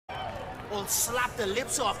I'll slap the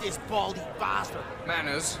lips off this baldy bastard.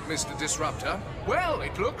 Manners, Mr. Disruptor. Well,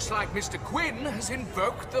 it looks like Mr. Quinn has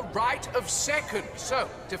invoked the right of second. So,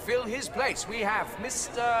 to fill his place, we have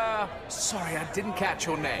Mr... Sorry, I didn't catch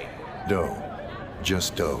your name. Doe.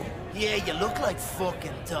 Just Doe. Yeah, you look like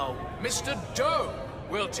fucking dough. Mr. Doe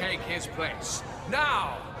will take his place.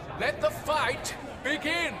 Now, let the fight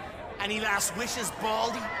begin. Any last wishes,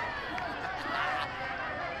 Baldy?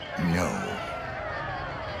 No.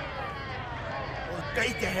 I'll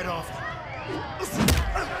bait the head off you.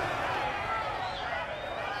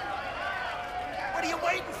 What are you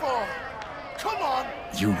waiting for? Come on!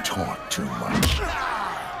 You talk too much.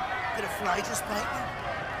 Did a fly just bite me?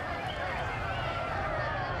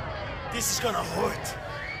 This is gonna hurt.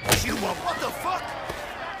 You up? What the fuck?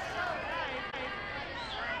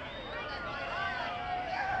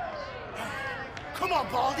 Come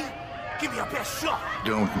on, Baldy. Give me your best shot.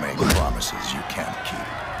 Don't make promises you can't keep.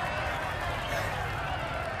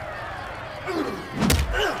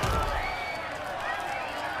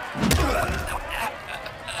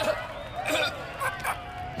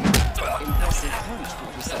 Impressive punch,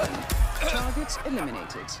 47. Target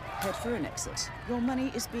eliminated. Head for an exit. Your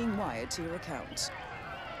money is being wired to your account.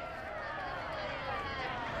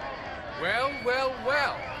 Well, well,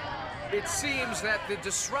 well. It seems that the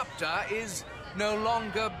Disruptor is no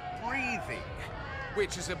longer breathing,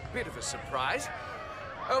 which is a bit of a surprise.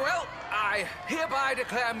 Oh well, I hereby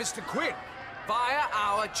declare Mr. Quinn, via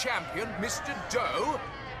our champion, Mr. Doe,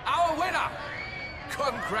 our winner.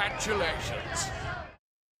 Congratulations.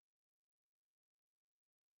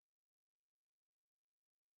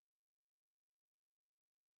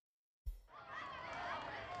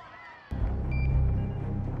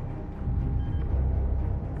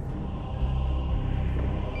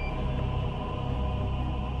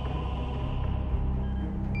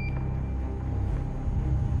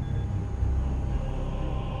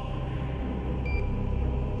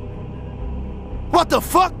 What the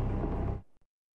fuck?